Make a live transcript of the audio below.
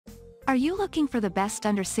Are you looking for the best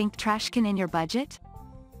under-sink trash can in your budget?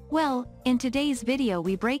 Well, in today's video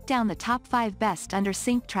we break down the top 5 best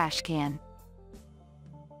under-sink trash can.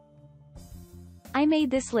 I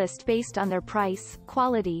made this list based on their price,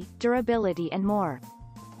 quality, durability and more.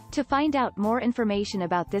 To find out more information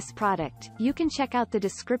about this product, you can check out the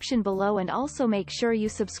description below and also make sure you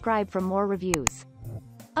subscribe for more reviews.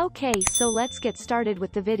 Okay, so let's get started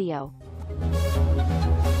with the video.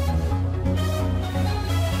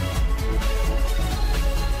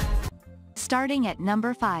 Starting at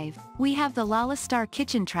number 5, we have the Lalastar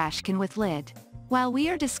Kitchen Trash Can with lid. While we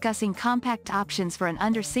are discussing compact options for an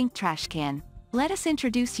under-sink trash can, let us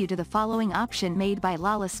introduce you to the following option made by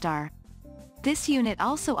Lalastar. This unit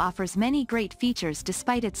also offers many great features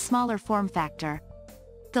despite its smaller form factor.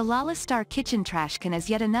 The Lalastar Kitchen Trash Can is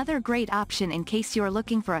yet another great option in case you are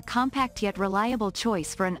looking for a compact yet reliable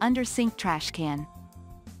choice for an under-sink trash can.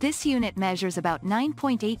 This unit measures about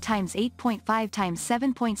 9.8 x 8.5 x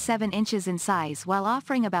 7.7 inches in size while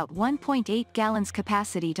offering about 1.8 gallons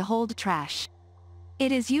capacity to hold trash.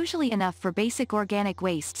 It is usually enough for basic organic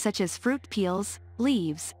waste such as fruit peels,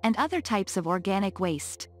 leaves, and other types of organic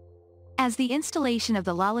waste. As the installation of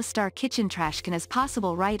the Lalastar Kitchen Trash Can is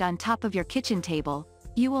possible right on top of your kitchen table,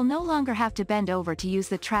 you will no longer have to bend over to use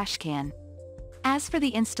the trash can. As for the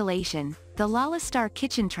installation, the Lalastar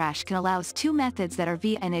Kitchen Trash Can allows two methods that are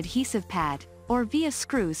via an adhesive pad, or via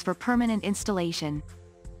screws for permanent installation.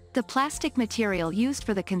 The plastic material used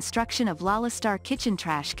for the construction of Lalastar Kitchen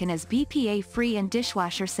Trash Can is BPA-free and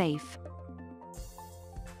dishwasher safe.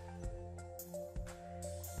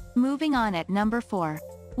 Moving on at number 4,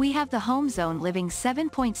 we have the HomeZone Living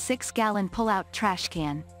 7.6 gallon pull-out trash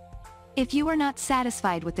can. If you are not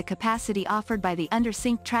satisfied with the capacity offered by the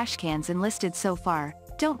under-sink trash cans enlisted so far,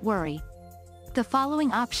 don't worry. The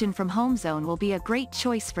following option from HomeZone will be a great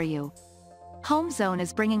choice for you. HomeZone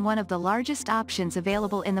is bringing one of the largest options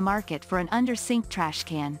available in the market for an under-sink trash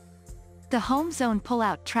can. The HomeZone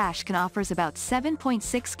pull-out trash can offers about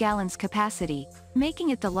 7.6 gallons capacity, making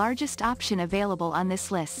it the largest option available on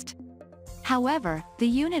this list. However, the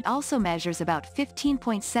unit also measures about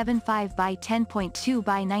 15.75 by 10.2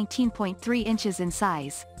 by 19.3 inches in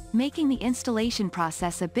size, making the installation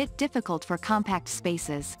process a bit difficult for compact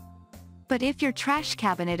spaces. But if your trash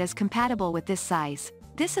cabinet is compatible with this size,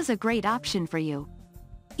 this is a great option for you.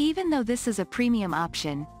 Even though this is a premium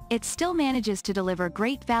option, it still manages to deliver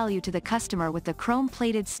great value to the customer with the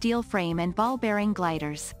chrome-plated steel frame and ball-bearing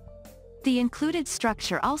gliders. The included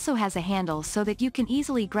structure also has a handle so that you can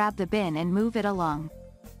easily grab the bin and move it along.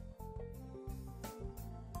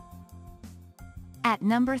 At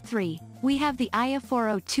number 3, we have the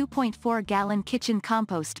iyafuro 2.4 gallon kitchen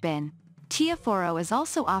compost bin. iyafuro is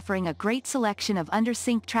also offering a great selection of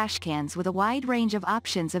under-sink trash cans with a wide range of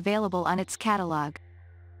options available on its catalog.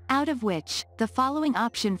 Out of which, the following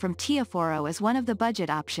option from iyafuro is one of the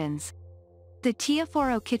budget options. The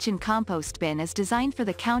iyafuro Kitchen Compost Bin is designed for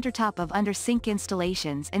the countertop of under-sink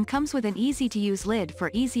installations and comes with an easy-to-use lid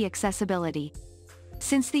for easy accessibility.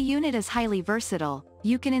 Since the unit is highly versatile,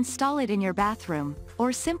 you can install it in your bathroom,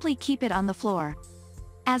 or simply keep it on the floor.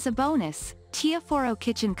 As a bonus, iyafuro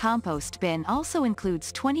Kitchen Compost Bin also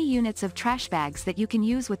includes 20 units of trash bags that you can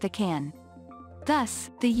use with the can.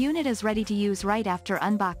 Thus, the unit is ready to use right after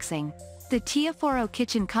unboxing. The iyafuro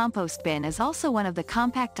Kitchen Compost Bin is also one of the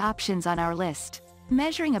compact options on our list,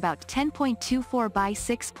 measuring about 10.24 by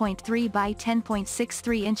 6.3 by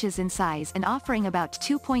 10.63 inches in size and offering about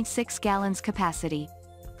 2.6 gallons capacity.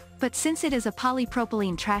 But since it is a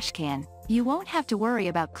polypropylene trash can, you won't have to worry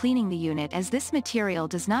about cleaning the unit as this material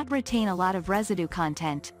does not retain a lot of residue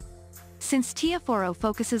content. Since iyafuro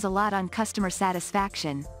focuses a lot on customer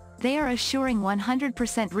satisfaction, they are assuring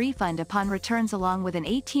 100% refund upon returns along with an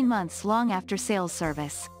 18 months long after-sales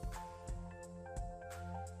service.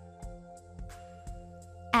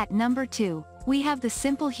 At number 2, we have the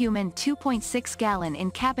Simplehuman 2.6 gallon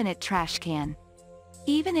in-cabinet trash can.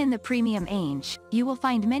 Even in the premium range, you will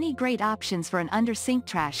find many great options for an under-sink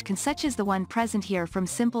trash can such as the one present here from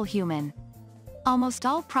Simplehuman. Almost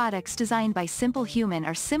all products designed by Simplehuman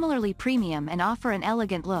are similarly premium and offer an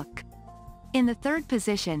elegant look. In the third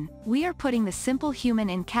position, we are putting the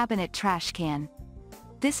Simplehuman in-cabinet trash can.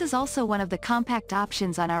 This is also one of the compact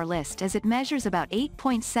options on our list as it measures about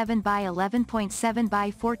 8.7 by 11.7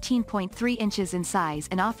 by 14.3 inches in size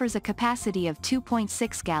and offers a capacity of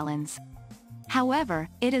 2.6 gallons. However,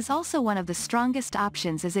 it is also one of the strongest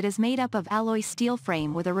options as it is made up of alloy steel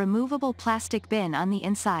frame with a removable plastic bin on the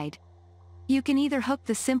inside. You can either hook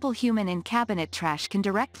the Simplehuman in-cabinet trash can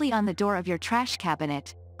directly on the door of your trash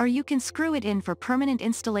cabinet, or you can screw it in for permanent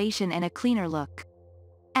installation and a cleaner look.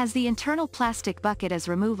 As the internal plastic bucket is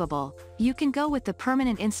removable, you can go with the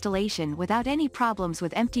permanent installation without any problems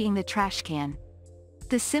with emptying the trash can.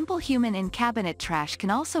 The Simplehuman in-cabinet trash can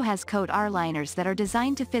also has coat R liners that are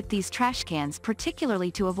designed to fit these trash cans, particularly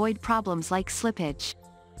to avoid problems like slippage.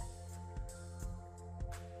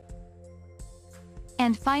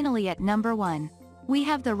 And finally, at number 1, we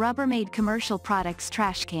have the Rubbermaid Commercial Products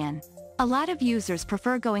Trash Can. A lot of users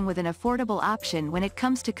prefer going with an affordable option when it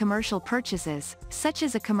comes to commercial purchases, such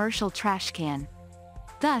as a commercial trash can.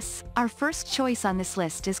 Thus, our first choice on this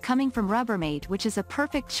list is coming from Rubbermaid, which is a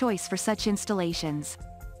perfect choice for such installations.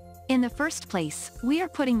 In the first place, we are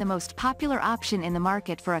putting the most popular option in the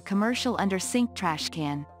market for a commercial under-sink trash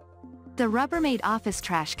can. The Rubbermaid Office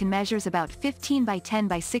Trash Can measures about 15 by 10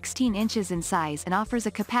 by 16 inches in size and offers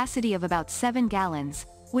a capacity of about 7 gallons,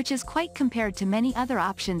 which is quite compared to many other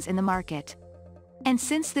options in the market. And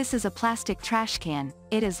since this is a plastic trash can,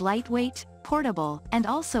 it is lightweight, portable, and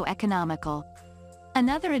also economical.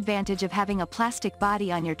 Another advantage of having a plastic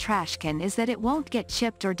body on your trash can is that it won't get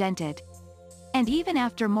chipped or dented. And even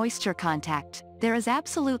after moisture contact, there is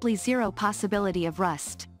absolutely zero possibility of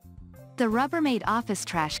rust. The Rubbermaid Office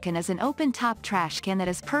Trash Can is an open-top trash can that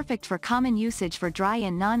is perfect for common usage for dry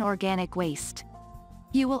and non-organic waste.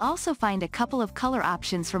 You will also find a couple of color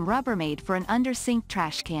options from Rubbermaid for an under-sink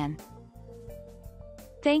trash can.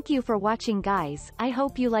 Thank you for watching, guys. I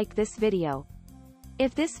hope you liked this video.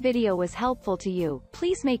 If this video was helpful to you,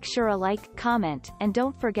 please make sure a like, comment, and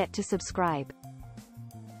don't forget to subscribe.